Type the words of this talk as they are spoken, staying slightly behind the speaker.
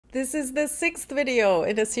This is the 6th video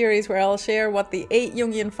in a series where I'll share what the 8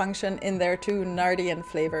 Jungian function in their 2 Nardian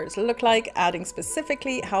flavors look like, adding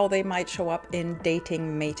specifically how they might show up in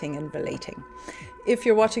dating, mating and relating. If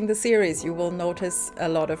you're watching the series, you will notice a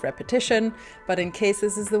lot of repetition, but in case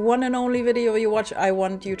this is the one and only video you watch, I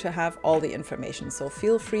want you to have all the information. So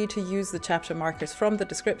feel free to use the chapter markers from the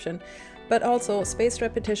description, but also spaced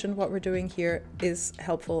repetition, what we're doing here, is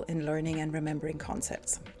helpful in learning and remembering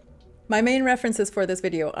concepts. My main references for this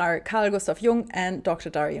video are Carl Gustav Jung and Dr.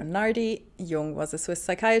 Dario Nardi. Jung was a Swiss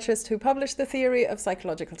psychiatrist who published the theory of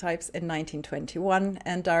psychological types in 1921,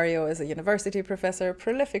 and Dario is a university professor,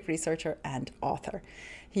 prolific researcher, and author.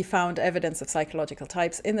 He found evidence of psychological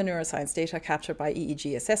types in the neuroscience data captured by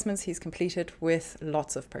EEG assessments he's completed with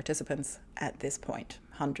lots of participants at this point.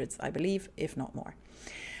 Hundreds, I believe, if not more.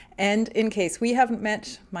 And in case we haven't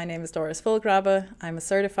met, my name is Doris Fulgrabe. I'm a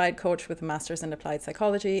certified coach with a master's in applied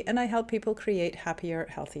psychology, and I help people create happier,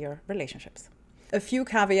 healthier relationships. A few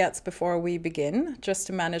caveats before we begin, just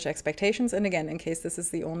to manage expectations, and again, in case this is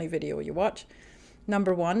the only video you watch.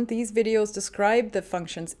 Number one, these videos describe the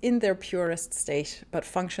functions in their purest state, but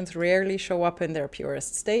functions rarely show up in their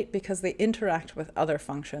purest state because they interact with other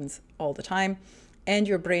functions all the time. And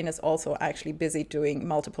your brain is also actually busy doing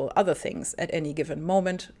multiple other things at any given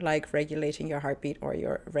moment, like regulating your heartbeat or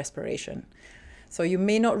your respiration. So you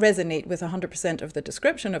may not resonate with 100% of the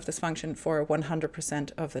description of this function for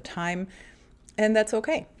 100% of the time, and that's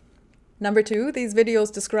okay. Number two, these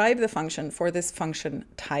videos describe the function for this function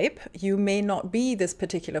type. You may not be this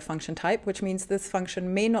particular function type, which means this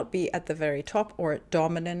function may not be at the very top or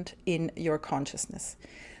dominant in your consciousness.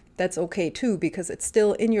 That's okay too, because it's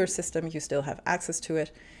still in your system, you still have access to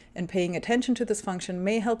it, and paying attention to this function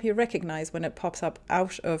may help you recognize when it pops up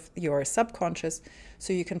out of your subconscious,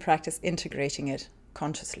 so you can practice integrating it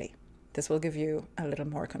consciously. This will give you a little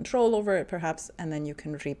more control over it perhaps, and then you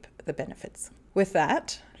can reap the benefits. With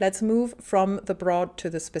that, let's move from the broad to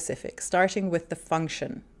the specific, starting with the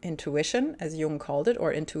function. Intuition, as Jung called it,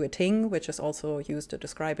 or intuiting, which is also used to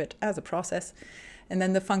describe it as a process. And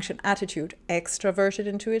then the function attitude, extraverted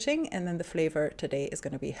intuiting. And then the flavor today is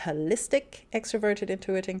going to be holistic extraverted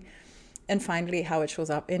intuiting. And finally, how it shows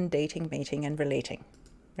up in dating, mating, and relating.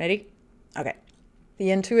 Ready? Okay. The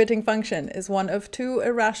intuiting function is one of 2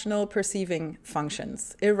 irrational perceiving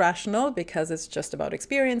functions. Irrational because it's just about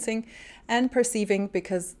experiencing, and perceiving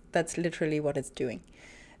because that's literally what it's doing.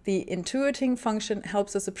 The intuiting function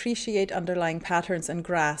helps us appreciate underlying patterns and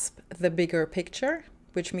grasp the bigger picture,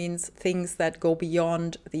 which means things that go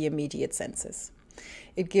beyond the immediate senses.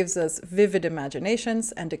 It gives us vivid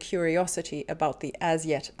imaginations and a curiosity about the as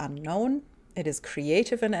yet unknown. It is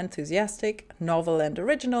creative and enthusiastic, novel and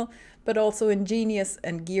original, but also ingenious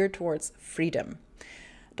and geared towards freedom.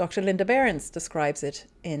 Dr. Linda Behrens describes it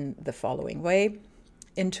in the following way.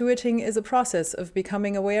 Intuiting is a process of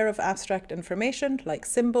becoming aware of abstract information like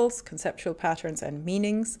symbols, conceptual patterns, and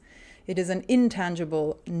meanings. It is an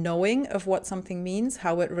intangible knowing of what something means,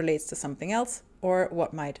 how it relates to something else, or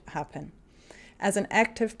what might happen. As an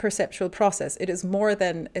active perceptual process, it is more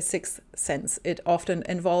than a sixth sense. It often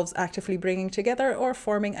involves actively bringing together or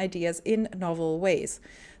forming ideas in novel ways.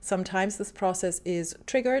 Sometimes this process is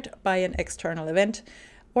triggered by an external event,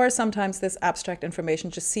 or sometimes this abstract information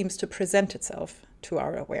just seems to present itself to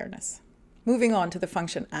our awareness. Moving on to the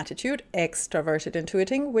function attitude, extraverted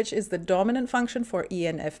intuiting, which is the dominant function for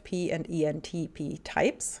ENFP and ENTP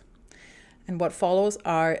types. And what follows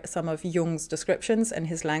are some of Jung's descriptions, and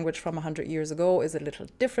his language from 100 years ago is a little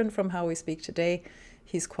different from how we speak today.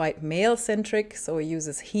 He's quite male-centric, so he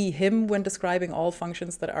uses he, him when describing all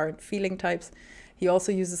functions that aren't feeling types. He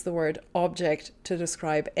also uses the word object to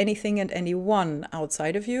describe anything and anyone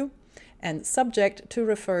outside of you, and subject to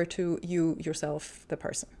refer to you, yourself, the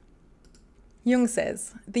person. Jung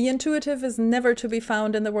says, the intuitive is never to be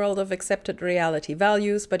found in the world of accepted reality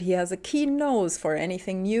values, but he has a keen nose for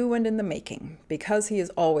anything new and in the making. Because he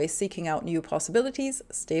is always seeking out new possibilities,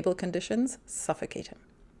 stable conditions suffocate him.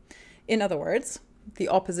 In other words, the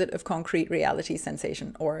opposite of concrete reality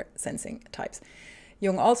sensation or sensing types.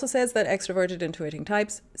 Jung also says that extroverted intuiting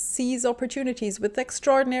types seize opportunities with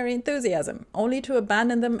extraordinary enthusiasm, only to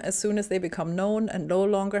abandon them as soon as they become known and no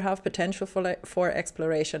longer have potential for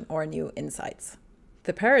exploration or new insights.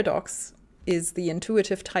 The paradox is the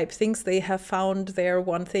intuitive type thinks they have found their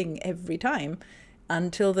one thing every time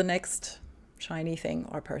until the next shiny thing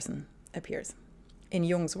or person appears. In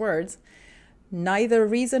Jung's words, neither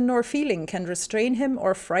reason nor feeling can restrain him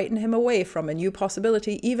or frighten him away from a new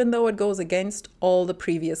possibility, even though it goes against all the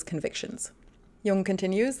previous convictions. Jung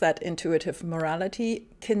continues that intuitive morality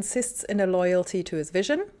consists in a loyalty to his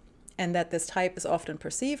vision and that this type is often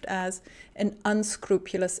perceived as an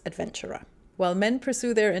unscrupulous adventurer. While men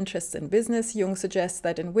pursue their interests in business, Jung suggests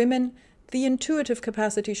that in women, the intuitive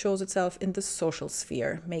capacity shows itself in the social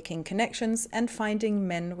sphere, making connections and finding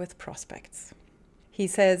men with prospects. He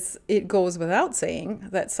says it goes without saying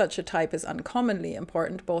that such a type is uncommonly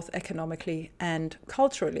important both economically and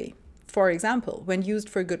culturally. For example, when used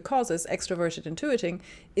for good causes, extroverted intuiting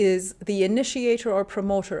is the initiator or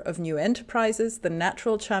promoter of new enterprises, the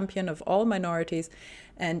natural champion of all minorities,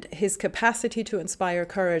 and his capacity to inspire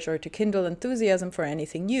courage or to kindle enthusiasm for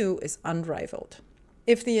anything new is unrivaled.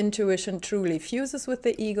 If the intuition truly fuses with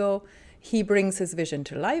the ego, he brings his vision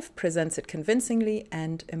to life, presents it convincingly,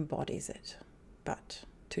 and embodies it. But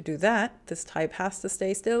to do that, this type has to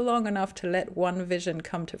stay still long enough to let one vision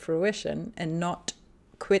come to fruition and not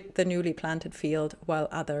quit the newly planted field while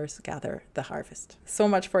others gather the harvest. So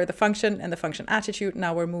much for the function and the function attitude.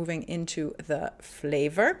 Now we're moving into the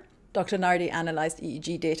flavor. Dr. Nardi analyzed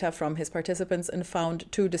EEG data from his participants and found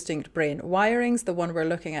two distinct brain wirings. The one we're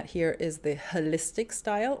looking at here is the holistic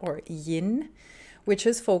style, or yin, which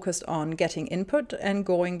is focused on getting input and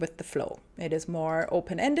going with the flow. It is more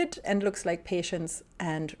open-ended and looks like patience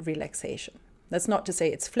and relaxation. That's not to say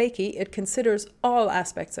it's flaky. It considers all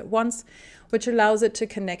aspects at once, which allows it to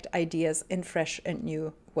connect ideas in fresh and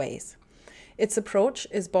new ways. Its approach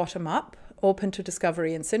is bottom-up, open to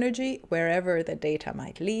discovery and synergy wherever the data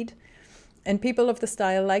might lead. And people of the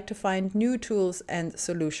style like to find new tools and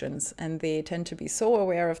solutions, and they tend to be so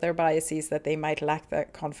aware of their biases that they might lack the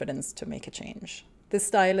confidence to make a change. This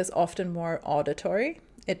style is often more auditory.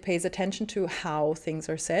 It pays attention to how things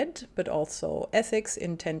are said, but also ethics,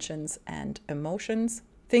 intentions, and emotions.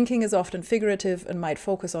 Thinking is often figurative and might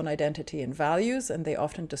focus on identity and values, and they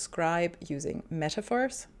often describe using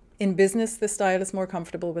metaphors. In business, the style is more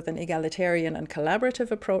comfortable with an egalitarian and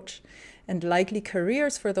collaborative approach, and likely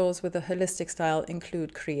careers for those with a holistic style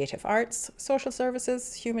include creative arts, social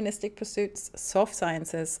services, humanistic pursuits, soft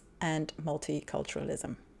sciences, and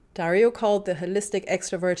multiculturalism. Dario called the holistic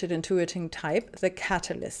extroverted intuiting type the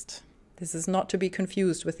catalyst. This is not to be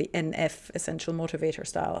confused with the NF essential motivator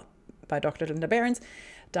style by Dr. Linda Behrens.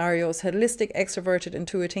 Dario's holistic extroverted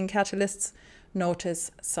intuiting catalysts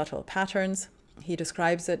notice subtle patterns. He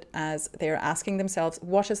describes it as they're asking themselves,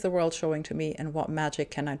 what is the world showing to me and what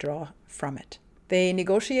magic can I draw from it? They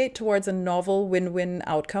negotiate towards a novel win-win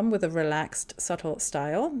outcome with a relaxed, subtle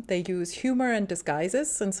style. They use humor and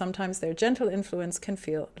disguises, and sometimes their gentle influence can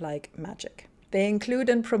feel like magic. They include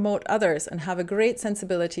and promote others and have a great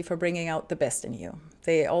sensibility for bringing out the best in you.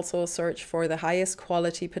 They also search for the highest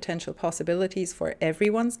quality potential possibilities for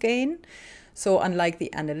everyone's gain. So unlike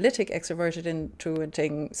the analytic extroverted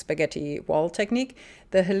intuiting spaghetti wall technique,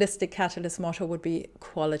 the holistic catalyst motto would be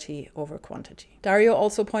quality over quantity. Dario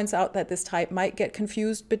also points out that this type might get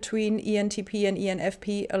confused between ENTP and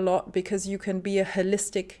ENFP a lot because you can be a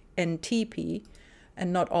holistic NTP,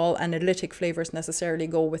 and not all analytic flavors necessarily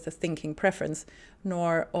go with a thinking preference,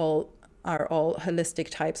 nor are all holistic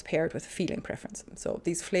types paired with a feeling preference. So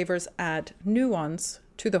these flavors add nuance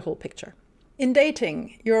to the whole picture. In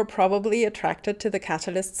dating, you're probably attracted to the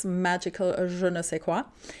catalyst's magical je ne sais quoi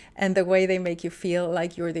and the way they make you feel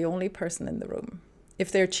like you're the only person in the room.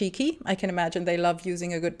 If they're cheeky, I can imagine they love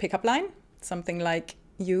using a good pickup line, something like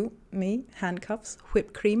you, me, handcuffs,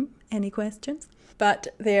 whipped cream, any questions? But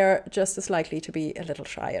they're just as likely to be a little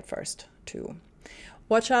shy at first, too.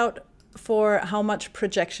 Watch out for how much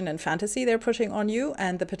projection and fantasy they're putting on you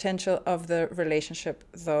and the potential of the relationship,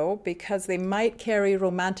 though, because they might carry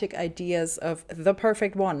romantic ideas of the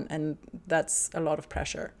perfect one, and that's a lot of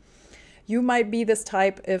pressure. You might be this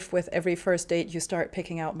type if with every first date you start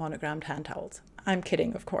picking out monogrammed hand towels. I'm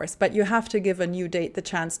kidding, of course, but you have to give a new date the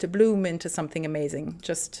chance to bloom into something amazing.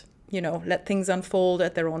 Just, let things unfold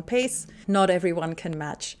at their own pace. Not everyone can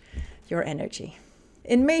match your energy.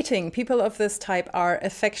 In mating, people of this type are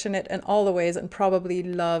affectionate in all the ways and probably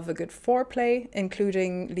love a good foreplay,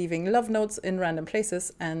 including leaving love notes in random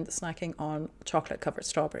places and snacking on chocolate-covered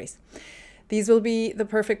strawberries. These will be the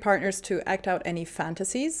perfect partners to act out any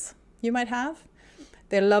fantasies you might have.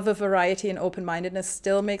 Their love of variety and open-mindedness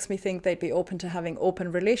still makes me think they'd be open to having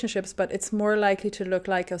open relationships, but it's more likely to look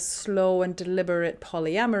like a slow and deliberate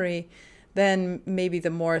polyamory than maybe the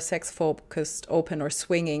more sex-focused, open or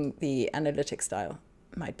swinging the analytic style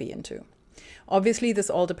might be into. Obviously, this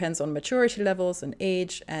all depends on maturity levels and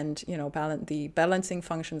age and, the balancing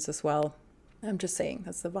functions as well. I'm just saying,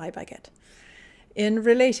 that's the vibe I get. In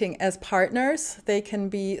relating as partners, they can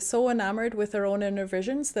be so enamored with their own inner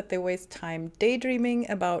visions that they waste time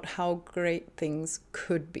daydreaming about how great things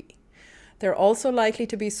could be. They're also likely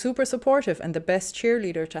to be super supportive and the best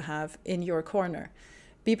cheerleader to have in your corner.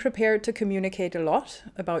 Be prepared to communicate a lot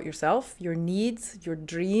about yourself, your needs, your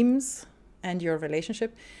dreams, and your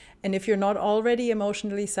relationship. And if you're not already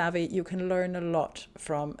emotionally savvy, you can learn a lot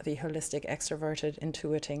from the holistic, extroverted,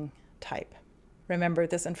 intuiting type. Remember,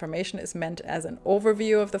 this information is meant as an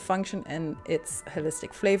overview of the function and its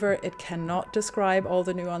holistic flavor. It cannot describe all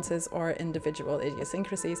the nuances or individual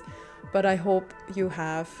idiosyncrasies, but I hope you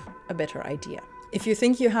have a better idea. If you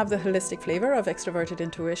think you have the holistic flavor of extroverted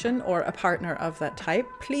intuition or a partner of that type,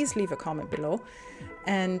 please leave a comment below.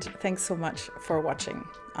 And thanks so much for watching.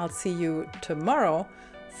 I'll see you tomorrow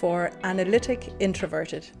for analytic,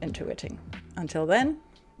 introverted intuiting. Until then,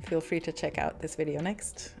 feel free to check out this video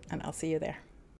next, and I'll see you there.